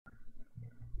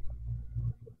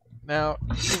Now,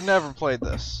 you've never played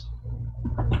this.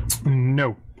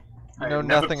 No. You know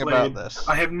nothing about this.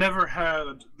 I have never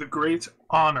had the great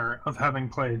honor of having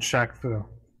played Shaq Fu.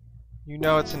 You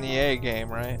know it's an EA game,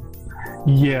 right?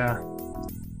 Yeah.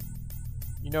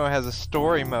 You know it has a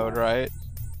story mode, right?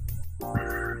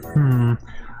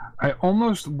 I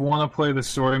almost want to play the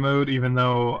story mode, even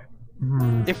though...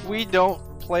 If we don't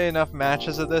play enough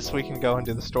matches of this, we can go and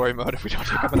do the story mode if we don't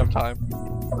take up enough time.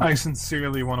 I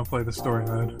sincerely want to play the story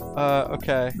mode.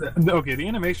 Okay. Okay, the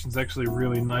animation's actually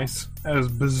really nice. As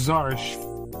bizarre as...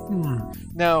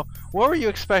 Now, what were you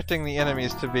expecting the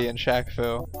enemies to be in Shaq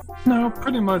Fu? No,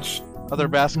 pretty much... Other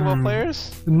basketball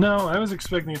players? No, I was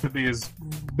expecting it to be as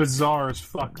bizarre as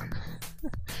fuck.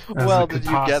 Well, did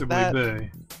you get that?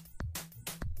 Be.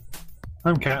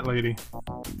 I'm Cat Lady.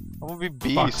 I'm gonna be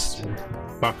Beast.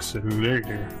 Fucks it.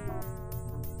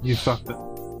 You fucked it.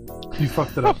 You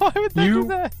fucked it up. Why would they do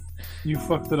that? You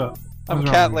fucked it up. I'm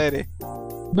Cat Lady.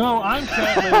 No, I'm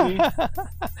Cat Lady.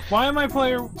 Why am I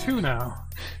player 2 now?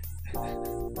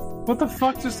 What the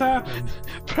fuck just happened?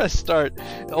 Press start.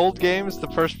 Old games, the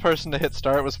first person to hit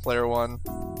start was player 1.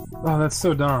 Oh, that's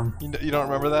so dumb. You don't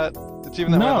remember that? It's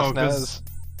even that way on the SNES.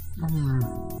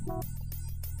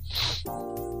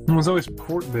 It was always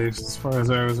port-based, as far as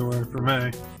I was aware, for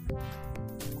me.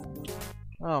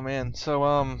 Oh man,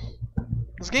 so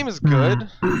this game is good.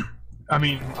 I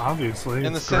mean, obviously,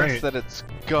 in the it's sense great. that it's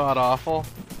god awful.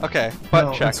 Okay,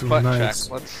 button check, button nice.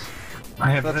 check. Let's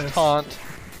this. Taunt,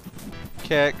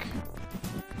 kick,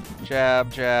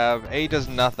 jab, jab. A does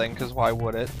nothing, because why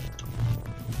would it?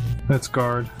 That's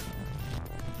guard.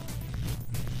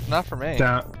 Not for me.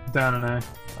 Down and A.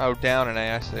 Oh, down and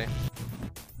A, I see.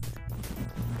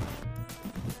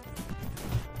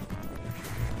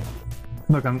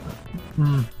 Look,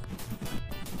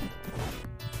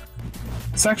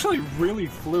 It's actually really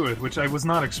fluid, which I was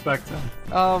not expecting.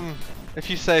 If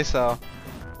you say so.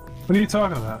 What are you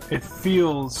talking about? It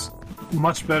feels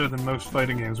much better than most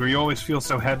fighting games, where you always feel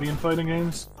so heavy in fighting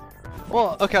games.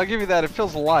 Well, okay, I'll give you that. It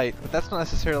feels light, but that's not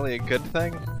necessarily a good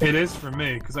thing. It is for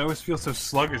me, because I always feel so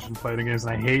sluggish in fighting games,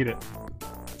 and I hate it.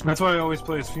 That's why I always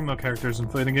play as female characters in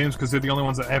fighting games, because they're the only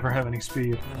ones that ever have any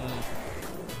speed.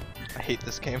 I hate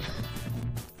this game.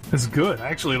 It's good. I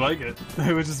actually like it.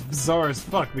 It was just bizarre as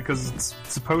fuck, because it's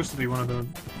supposed to be one of the...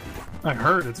 I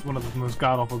heard it's one of the most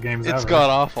god-awful games ever. It's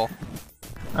god-awful.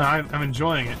 I'm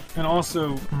enjoying it. And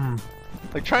also...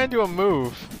 Like, try and do a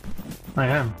move. I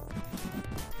am.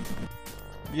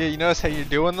 Yeah, you notice how you're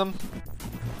doing them?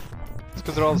 It's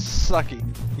because they're all sucky.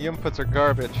 The inputs are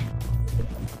garbage.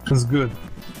 It's good.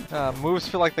 Moves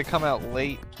feel like they come out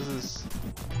late. This is...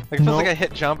 Like, it feels like I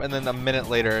hit jump and then a minute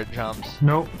later it jumps.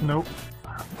 Nope, nope.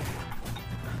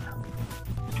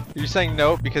 You're saying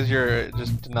nope because you're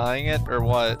just denying it, or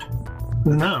what?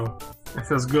 No. It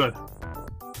feels good.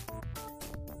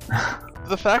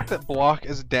 The fact that block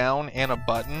is down and a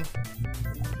button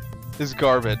is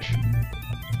garbage.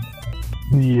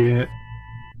 Yeah.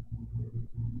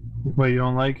 Wait, you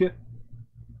don't like it?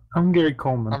 I'm Gary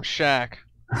Coleman. I'm Shaq.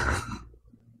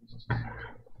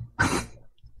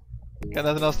 Got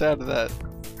nothing else to add to that.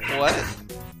 What?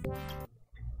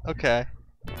 Okay.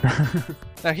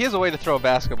 Now he has a way to throw a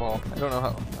basketball. I don't know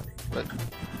how, but...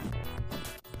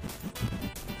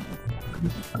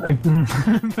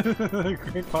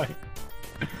 Great fight.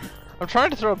 I'm trying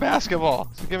to throw a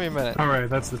basketball, so give me a minute. Alright,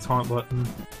 that's the taunt button.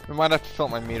 We might have to fill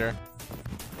up my meter.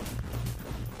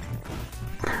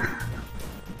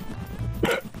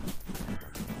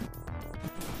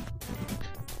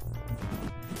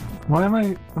 Why am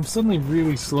I'm suddenly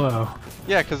really slow.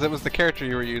 Yeah, because it was the character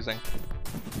you were using.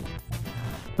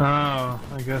 Oh,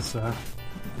 I guess so.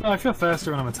 No, I feel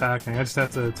faster when I'm attacking. I just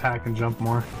have to attack and jump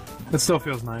more. It still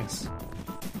feels nice.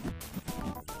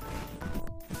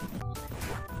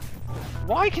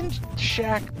 Why can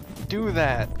Shaq do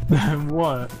that?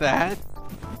 What? That?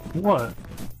 What?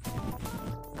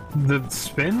 The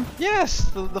spin?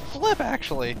 Yes, the flip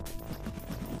actually.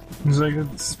 It's like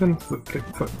a spin flip, kick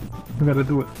flip. We gotta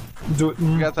do it. Do it.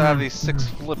 You got to have these 6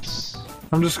 flips.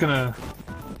 I'm just gonna...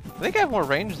 I think I have more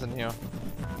range than you.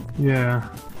 Yeah.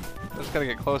 I just gotta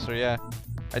get closer, yeah.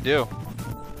 I do.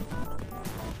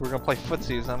 We're gonna play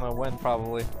footsies, I'm gonna win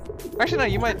probably. Actually no,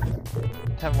 you might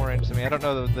have more range than me. I don't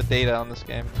know the data on this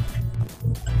game.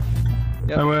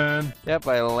 Yep. I win. Yep,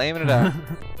 by laming it out.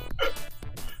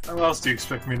 How else do you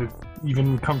expect me to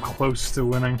even come close to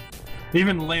winning?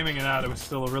 Even laming it out, it was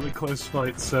still a really close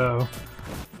fight, so...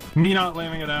 Me not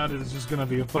laming it out is just gonna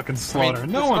be a fucking slaughter. I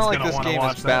mean, no one's like gonna want to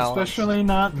watch that, especially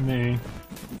not me.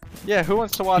 Yeah, who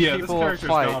wants to watch people fight? Yeah, this character's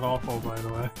god awful, by the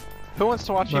way. Who wants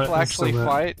to watch But people it's actually still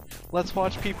fight? Let's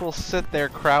watch people sit there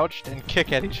crouched and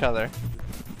kick at each other.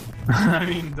 I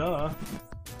mean, duh.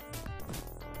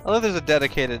 I love there's a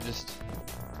dedicated just...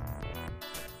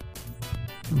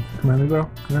 Come at me, bro.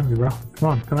 Come at me, bro. Come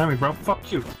on, come at me, bro.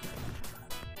 Fuck you.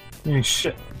 You ain't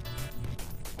shit.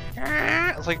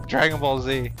 It's like Dragon Ball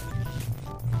Z.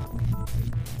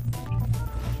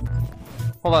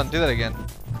 Hold on, do that again.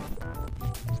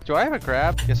 Do I have a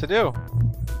grab? Yes, I do.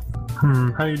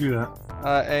 How do you do that?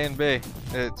 A and B.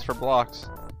 It's for blocks.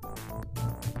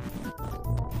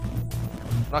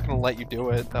 I'm not gonna let you do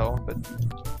it though, but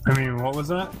I mean, what was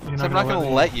that? I'm not gonna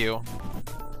let you.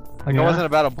 Like, Yeah? I wasn't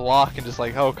about to block and just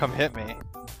like, oh, come hit me.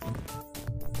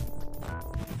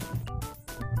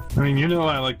 I mean, you know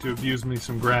I like to abuse me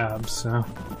some grabs, so...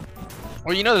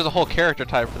 Well, you know there's a whole character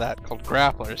type for that called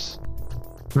grapplers.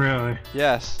 Really?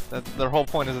 Yes, their whole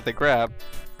point is that they grab.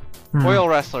 Oil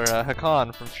wrestler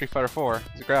Hakan from Street Fighter 4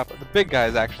 is a grappler. The big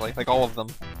guys, actually, like all of them.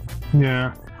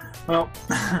 Yeah. Well...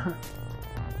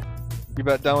 You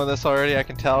about done with this already? I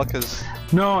can tell, because...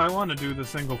 No, I want to do the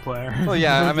single player. Well,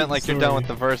 yeah, I meant like you're done with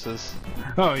the verses.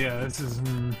 Oh, yeah, this is...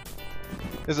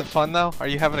 Is it fun, though? Are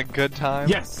you having a good time?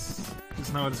 Yes!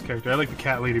 Just know this character. I like the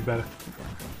cat lady better.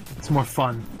 It's more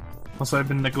fun. Also, I've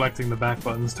been neglecting the back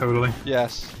buttons totally.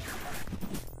 Yes.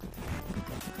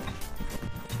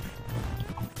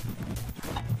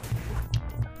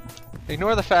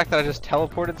 Ignore the fact that I just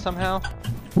teleported somehow.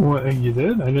 What, you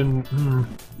did? I didn't...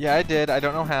 Yeah, I did. I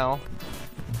don't know how.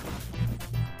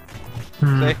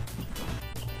 See?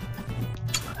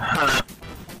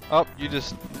 Oh, you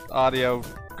just audio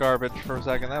garbage for a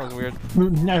second. That was weird.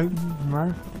 No.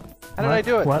 How did I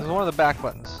do it? What? It was one of the back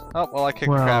buttons. Oh, well, I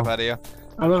kicked the crap out of you.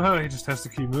 I love how he just has to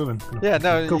keep moving. Yeah,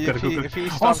 no, Go if get it, go he, get if he it.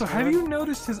 stops Also, have moving- you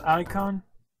noticed his icon?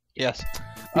 Yes.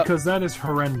 Because that is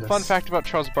horrendous. Fun fact about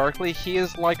Charles Barkley, he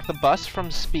is like the bus from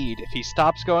Speed. If he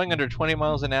stops going under 20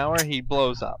 miles an hour, he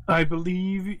blows up. I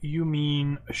believe you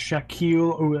mean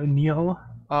Shaquille O'Neal.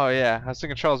 Oh yeah, I was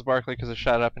thinking Charles Barkley because of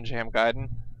Shut Up and Jam Gaiden.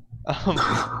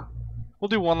 We'll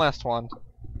do one last one.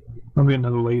 I'll be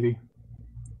another lady.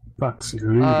 Foxy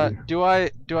lady. Do I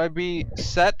be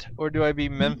Set or do I be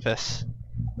Memphis?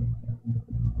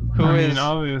 Who I is? mean,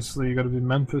 obviously you gotta be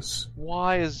Memphis.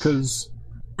 Why is? Because,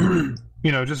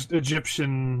 you know, just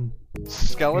Egyptian,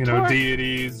 Skeletor? you know,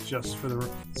 deities, just for the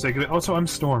sake of it. Also, I'm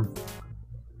Storm.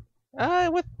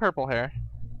 With purple hair.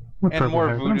 With And purple more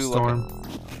hair, but I'm voodoo Storm.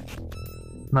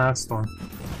 Nah, that's Storm.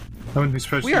 I wouldn't be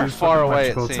supposed We to are use far fucking away,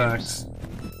 it electrical seems. attacks.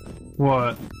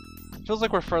 What? Feels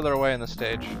like we're further away in the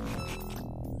stage.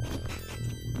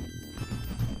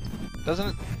 Doesn't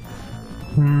it?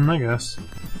 I guess.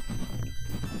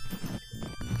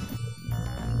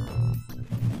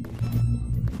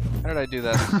 How did I do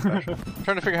that special? I'm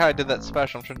trying to figure out how I did that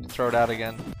special. I'm trying to throw it out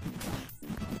again.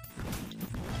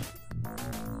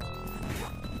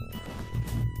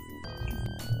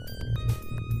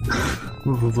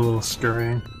 With a little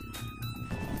scurrying.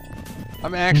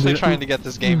 I'm actually trying to get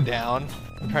this game down.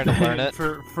 I'm trying to learn it.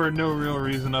 for no real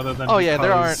reason other than Oh yeah,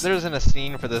 because... there isn't a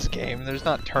scene for this game. There's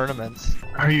not tournaments.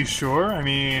 Are you sure? I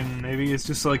mean, maybe it's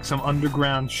just like some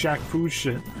underground Shaq Fu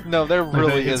shit. No, there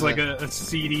really it's isn't. like a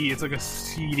seedy, it's like a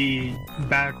seedy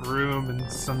back room in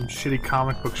some shitty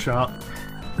comic book shop.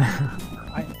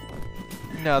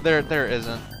 No, there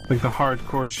isn't. Like the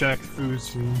hardcore Shaq Fu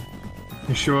scene.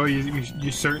 You sure?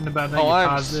 You certain about that? Oh, You I'm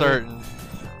positive? certain.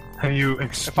 Have you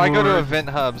explored? If I go to event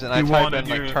hubs and I you type wanted in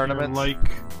like your tournaments,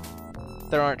 like...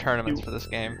 there aren't tournaments for this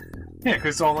game. Yeah,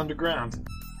 because it's all underground.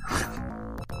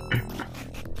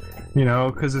 You know,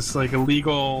 because it's like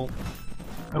illegal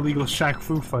Shaq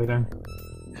Fu fighting.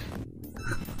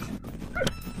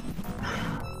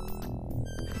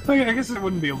 Like, I guess it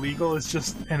wouldn't be illegal, it's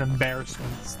just an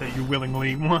embarrassment that you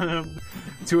willingly want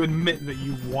to admit that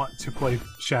you want to play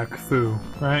Shaq Fu,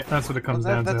 right? That's what it comes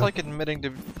down That's to. like admitting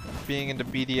to being into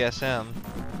BDSM.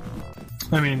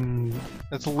 I mean...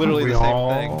 It's literally the same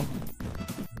thing.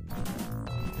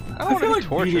 I feel like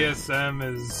tortured.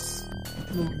 BDSM is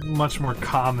much more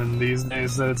common these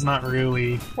days, that it's not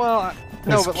really Well,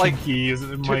 no, as but like, kinky as it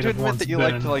to might have admit once that you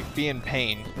been. like to like be in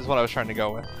pain is what I was trying to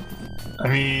go with. I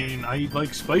mean, I eat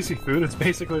like spicy food. It's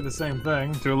basically the same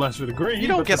thing to a lesser degree. You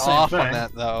don't but get the same off thing. on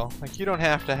that though. Like you don't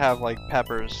have to have like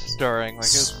peppers stirring. Like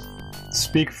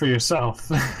Speak for yourself.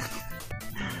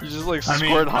 you just like I mean,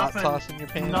 squirt hot nothing- sauce in your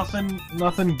pants.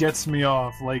 Nothing gets me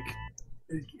off. Like,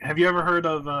 have you ever heard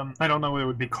of? I don't know what it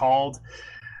would be called.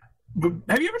 But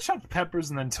have you ever chopped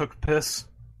peppers and then took piss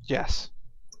Yes.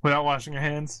 without washing your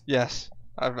hands? Yes.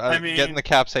 I've I mean- getting the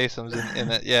capsaicins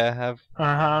in it. Yeah, I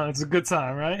have. It's a good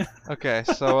time, right? Okay,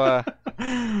 so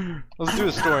let's do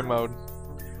a story mode.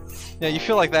 Yeah, you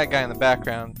feel like that guy in the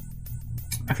background.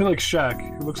 I feel like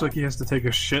Shaq, who looks like he has to take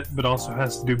a shit, but also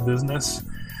has to do business,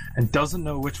 and doesn't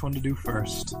know which one to do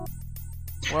first.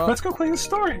 Well, let's go play the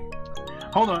story.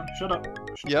 Hold on, shut up.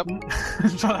 Yep.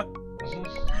 Shut up.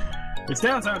 It's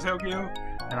downtown Tokyo,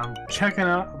 and I'm checking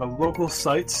out the local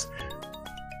sites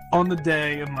on the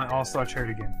day of my All-Star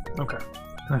Charity game. Okay.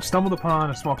 And I've stumbled upon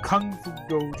a small kung fu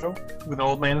dojo with an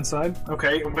old man inside.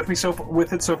 Okay, with me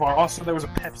with it so far. Also, there was a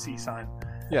Pepsi sign.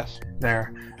 Yes.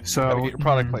 There. So gotta get your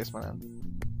product placement in.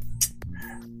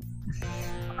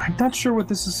 I'm not sure what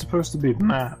this is supposed to be.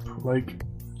 Map. Like,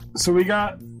 so we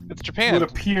got. It's Japan. What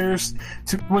appears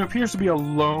to be a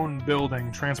lone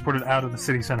building transported out of the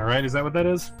city center. Right? Is that what that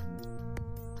is?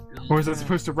 Or is that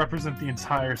supposed to represent the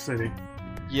entire city?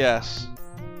 Yes.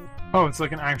 Oh, it's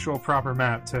like an actual proper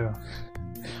map too.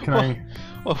 Can well, I?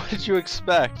 Well, what did you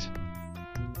expect?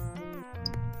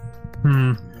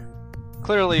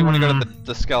 Clearly, you want to go to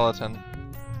the skeleton.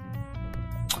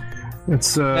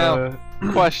 It's Now,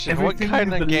 question: what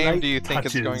kind of game light do you think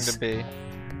touches. it's going to be?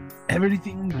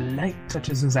 Everything the light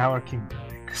touches is our kingdom,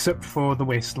 except for the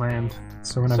wasteland.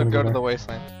 So we're not So gonna go to there. the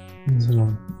wasteland.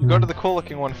 So, Go to the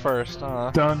cool-looking one first.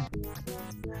 Done.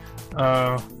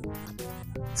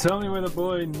 Tell me where the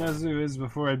boy Nezu is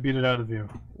before I beat it out of you.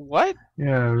 What?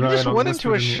 Yeah, right. You just I'll went whisper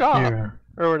into a in your shop ear.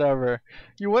 or whatever.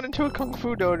 You went into a kung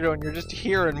fu dojo and you're just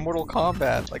here in Mortal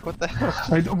Kombat. Like, what the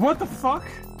hell? What the fuck?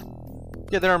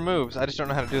 Yeah, there are moves. I just don't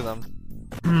know how to do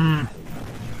them.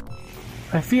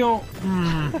 I feel.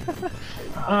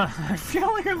 I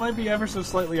feel like I might be ever so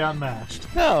slightly outmatched.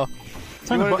 No.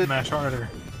 Time to wanted button to- mash harder.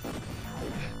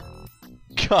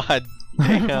 God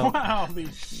damn. Wow, holy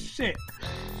shit.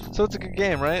 So it's a good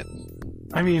game, right?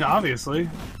 I mean, obviously.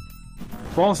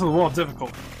 Balls to the wall,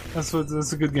 difficult. That's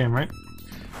a good game, right?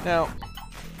 Now,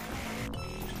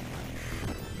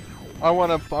 I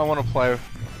wanna play.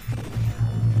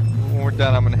 When we're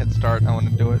done, I'm gonna hit start. I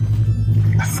wanna do it.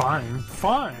 Fine.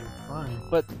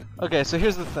 But okay, so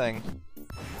here's the thing.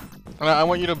 And I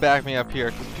want you to back me up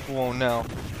here, because people won't know.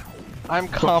 I'm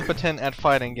competent at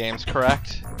fighting games,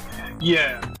 correct?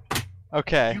 Yeah.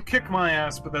 Okay. You kick my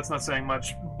ass, but that's not saying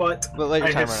much. But Let your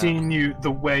I have timer seen the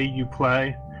way you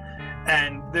play,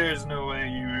 and there's no way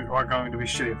you are going to be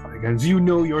shitty at fighting games. You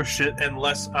know your shit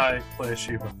unless I play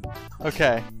Shiva.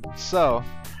 Okay, so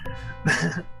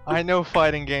I know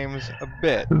fighting games a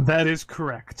bit, That is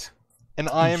correct. and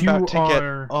I am You about to get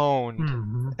are-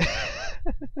 owned.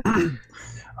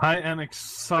 I am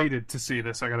excited to see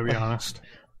this, I gotta be honest.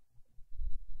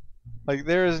 Like,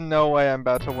 there is no way I'm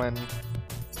about to win.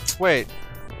 Wait,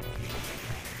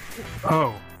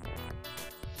 Oh.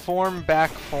 form back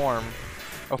form.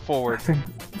 Oh, I forward. think,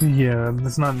 yeah,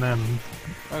 that's not them.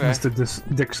 Okay, Mr.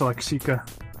 Dyslexica.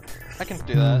 I can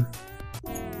do that.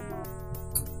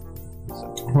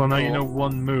 Well, now you Cool. know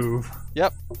one move.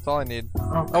 Yep, that's all I need.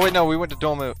 Oh wait, no, we went to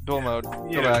dual mode. Go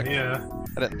Yeah, back. yeah.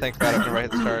 I didn't think about it after I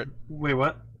hit start. Wait,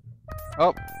 what?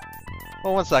 Oh,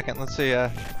 well, 1 second. Let's see.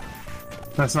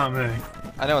 That's not me.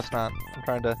 I know it's not. I'm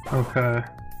trying to. Okay.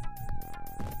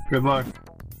 Good luck.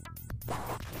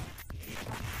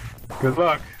 Good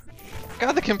luck.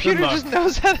 God, the computer luck. just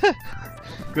knows how to.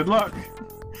 Good luck.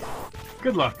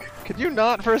 Good luck. Could you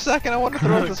not for a second? I want to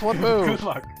throw out this one move. Good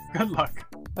luck. Good luck.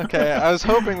 Okay, I was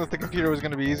hoping that the computer was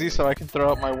going to be easy so I can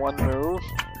throw out my one move.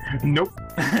 Nope.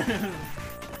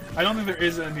 I don't think there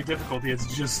is any difficulty,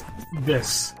 it's just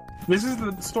this. This is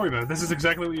the story mode. This is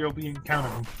exactly what you'll be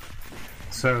encountering.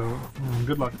 So,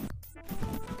 good luck.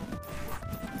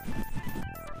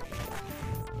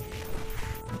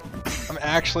 I'm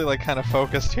actually like kind of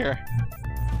focused here.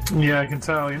 Yeah, I can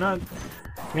tell. You're not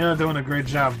doing a great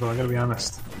job, though, I gotta be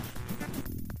honest.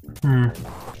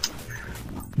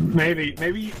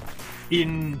 Maybe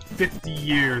in 50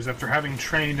 years, after having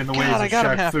trained in the ways God, I of got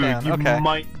him Shaq half Fu, down. you Okay.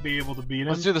 might be able to beat him.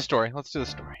 Let's do the story. Let's do the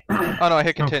story. Oh no, I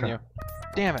hit continue.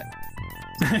 Damn it.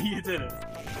 You did it.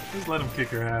 Just let him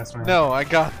kick your ass, man. No, I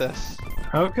got this.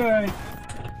 Okay.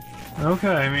 Okay,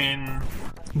 I mean,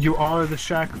 you are the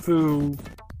Shaq Fu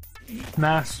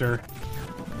master.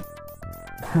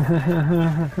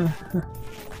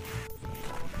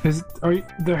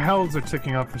 Their healths are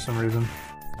ticking up for some reason.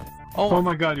 Oh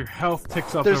my god, your health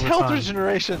ticks up There's over health time.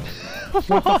 regeneration. What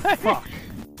Why? the fuck?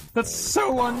 That's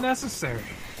so unnecessary.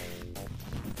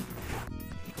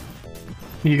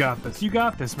 You got this. You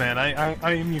got this, man.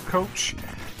 I am your coach.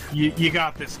 You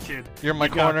got this, kid. You're in my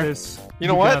You got corner. this. You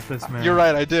know what? Got this, man. You're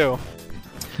right, I do.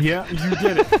 Yeah, you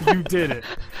did it. You did it.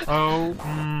 Oh,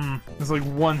 it's like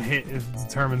one hit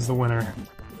determines the winner.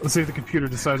 Let's see if the computer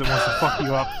decides it wants to fuck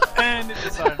you up. And it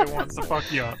decided it wants to fuck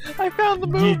you up. I found the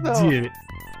You move though. did it.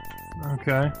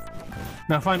 Okay.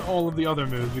 Now find all of the other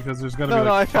moves because there's gotta be No,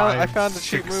 like I five, found a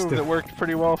cheap six move that worked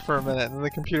pretty well for a minute, and then the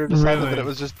computer decided that it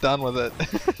was just done with it.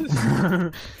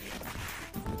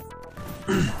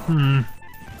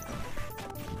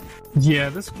 Yeah,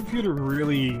 this computer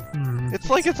really. It's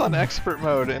like it's on expert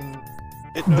mode, and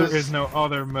it knows... There is no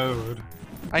other mode.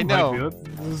 I know.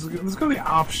 Let's go to the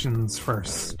options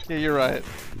first. Yeah, you're right.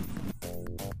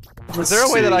 Is there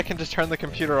a way that I can just turn the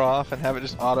computer off and have it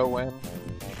just auto win?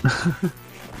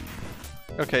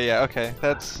 Okay, yeah, okay.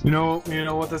 That's... You know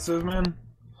what this is, man?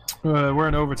 We're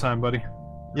in overtime, buddy.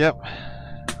 Yep.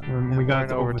 We got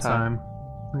the overtime.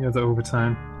 We got the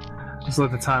overtime. Just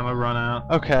let the timer run out.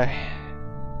 Okay.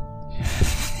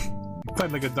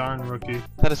 Played like a darn rookie. I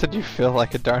thought I said you feel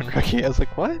like a darn rookie. I was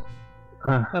like, what?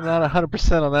 I'm not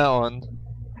 100% on that one.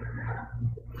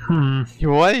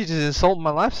 What? You just insulting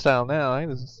my lifestyle now. I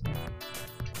just...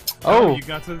 Oh! You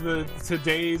got to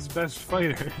today's best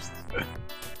fighters.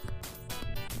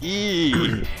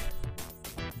 Yep.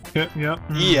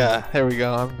 Yeah, there we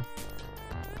go.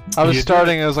 I was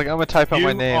starting, I was like, I'm gonna type out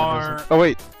my name. Like, oh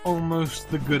wait.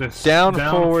 Almost the goodest. Down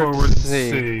forward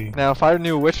C. Now if I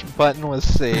knew which button was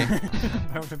C.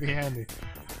 That would be handy.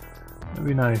 That'd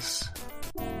be nice.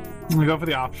 Let me go for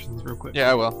the options real quick.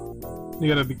 Yeah, I will. You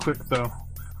gotta be quick though.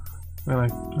 I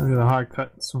did a hard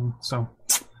cut, so.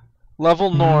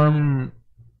 Level norm.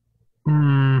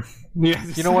 Yeah.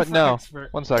 You know what? No.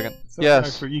 1 second. Yes.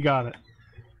 Expert, you got it.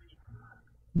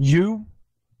 You,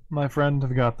 my friend,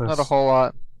 have got this. Not a whole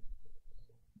lot.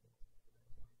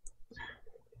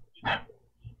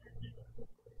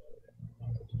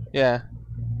 Yeah.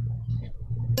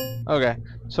 Okay.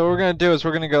 So what we're gonna do is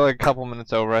we're gonna go like a couple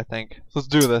minutes over, I think. Let's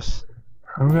do this.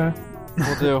 Okay.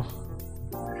 We'll do.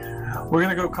 We're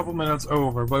gonna go a couple minutes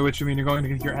over, by which you mean you're going to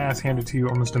get your ass handed to you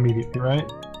almost immediately, right?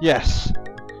 Yes.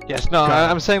 Yes. No,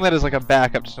 I'm saying that as like a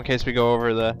backup, just in case we go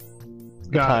over the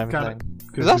time thing.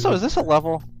 Is this a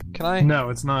level? Can I? No,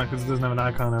 it's not, because it doesn't have an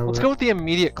icon over it. Let's go with the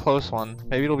immediate close one.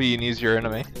 Maybe it'll be an easier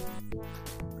enemy.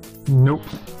 Nope.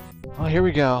 Oh, here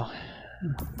we go.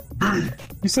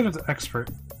 You said it's expert.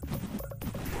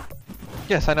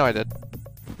 Yes, I know I did.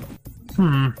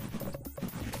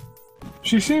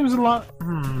 She seems a lot.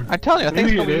 I'm telling you, I think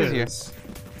it's gonna be easier.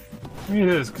 Maybe it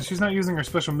is, because she's not using her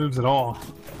special moves at all.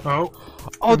 Oh.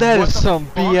 Oh, that is some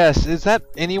BS. Is that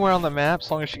anywhere on the map, as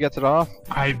long as she gets it off?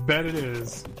 I bet it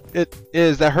is. It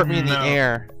is. That hurt me in the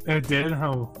air. It did?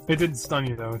 Oh. It didn't stun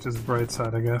you, though, which is the bright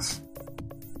side, I guess.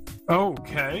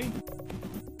 Okay.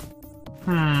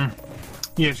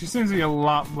 Yeah, she seems to be a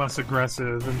lot less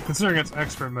aggressive, and considering it's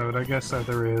expert mode, I guess that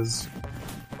there is.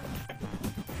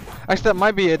 Actually, that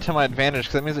might be it to my advantage,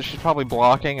 because that means that she's probably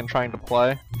blocking and trying to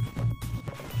play.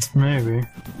 Maybe.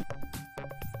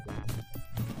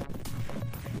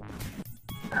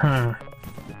 Huh.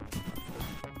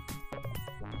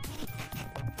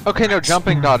 Okay, no,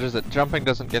 jumping dodges it. Jumping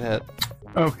doesn't get hit.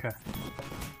 Okay.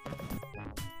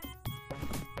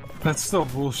 That's still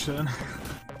bullshit.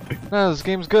 No, this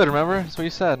game's good, remember? That's what you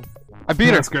said. I beat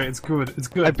her! That's great, it's good, it's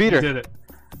good. I beat her. You did it.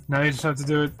 Now you just have to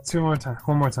do it one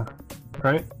more time.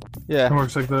 Right? Yeah. It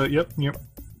works like the, yep.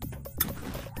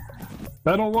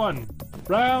 Battle 1.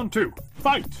 Round 2.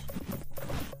 Fight!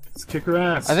 Let's kick her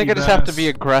ass. I think I just have to be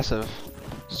aggressive.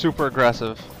 Super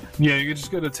aggressive. Yeah, you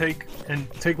just gotta take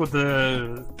what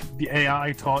the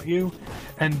AI taught you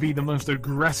and be the most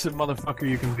aggressive motherfucker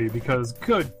you can be, because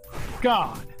good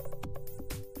God.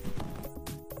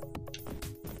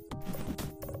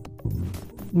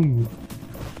 We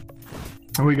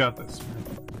got this.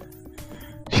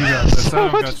 You got this. So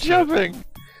much jumping.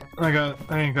 I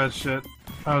ain't got shit.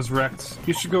 I was wrecked.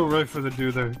 You should go right for the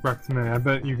dude that wrecked me. I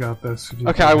bet you got this.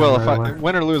 Okay, I will. If I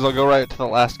win or lose, I'll go right to the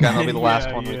last guy, and that'll be the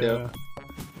last one we do.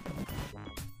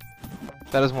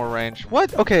 That is more range.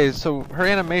 What? Okay, so her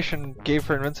animation gave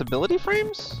her invincibility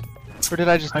frames? Or did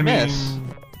I just miss?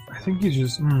 Mean, I think you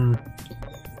just...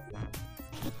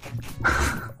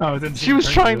 Oh, it didn't. She was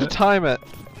trying to time it.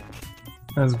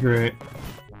 That's great.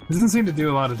 It doesn't seem to do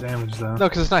a lot of damage, though. No,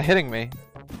 because it's not hitting me.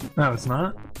 No, it's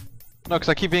not? No, because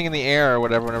I keep being in the air or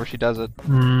whatever whenever she does it.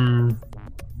 Come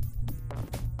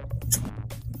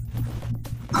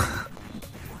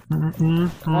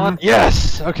on.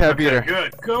 Yes! Okay, I beat her.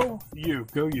 Good. Go you.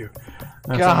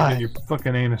 That's God. Get your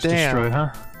fucking anus destroyed,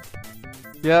 huh?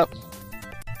 Yep.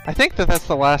 I think that's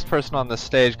the last person on this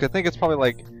stage, because I think it's probably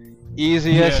like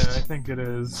easiest. Yeah, I think it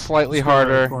is. Slightly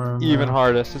harder, even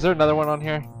hardest. Is there another one on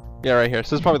here? Yeah, right here.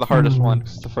 So this is probably the hardest one,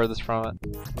 because it's the furthest from it.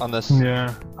 On this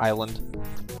island.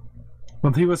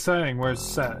 Well, he was saying where's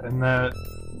Set, and that...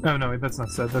 Oh no, that's not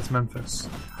Set, that's Memphis.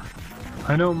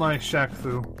 I know my Shaq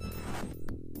Fu.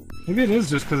 Maybe it is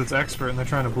just because it's expert and they're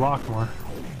trying to block more.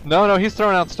 No, no, he's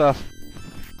throwing out stuff.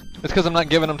 It's because I'm not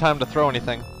giving him time to throw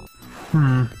anything.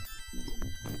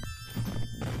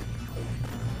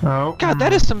 Oh. God,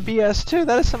 that is some BS too.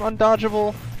 That is some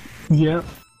undodgeable. Yep.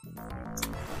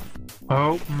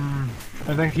 Oh.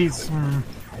 I think he's.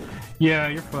 Yeah,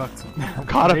 you're fucked. I'm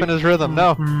caught up in his rhythm.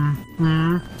 No.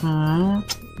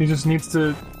 He just needs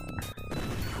to.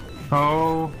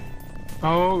 Oh.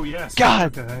 Oh yes.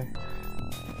 God. Okay.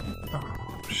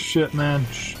 Oh, shit, man.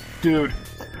 Dude.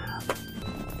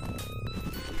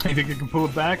 You think you can pull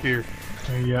it back here?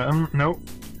 Yeah. Nope.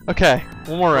 Okay.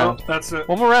 One more round. That's it.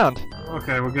 One more round.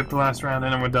 Okay, we'll get the last round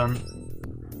and then we're done.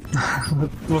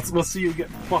 We'll see you get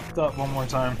fucked up one more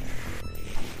time.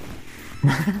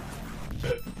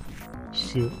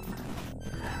 Shit.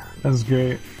 That's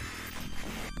great.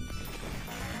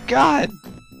 God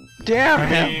damn I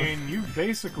him. mean, you've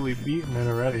basically beaten it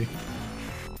already.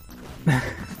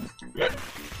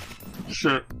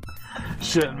 Shit.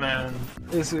 Shit, man.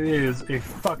 This is a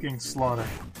fucking slaughter.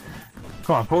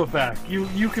 Come on, pull it back.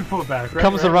 You can pull it back, right?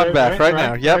 Comes the run back right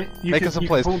now. Yep, right. making some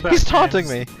plays. pull it back, He's taunting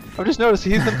man. me. I've just noticed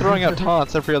he's been throwing out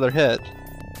taunts every other hit.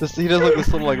 He does like this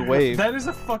little like wave. That is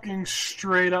a fucking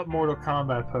straight up Mortal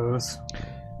Kombat pose.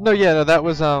 No, yeah, no, that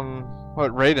was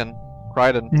what Raiden.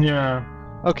 Yeah.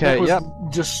 Okay, that was yep.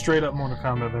 Just straight up Mortal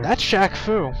Kombat there. That's Shaq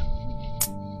Fu.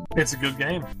 It's a good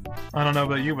game. I don't know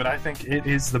about you, but I think it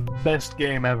is the best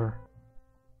game ever.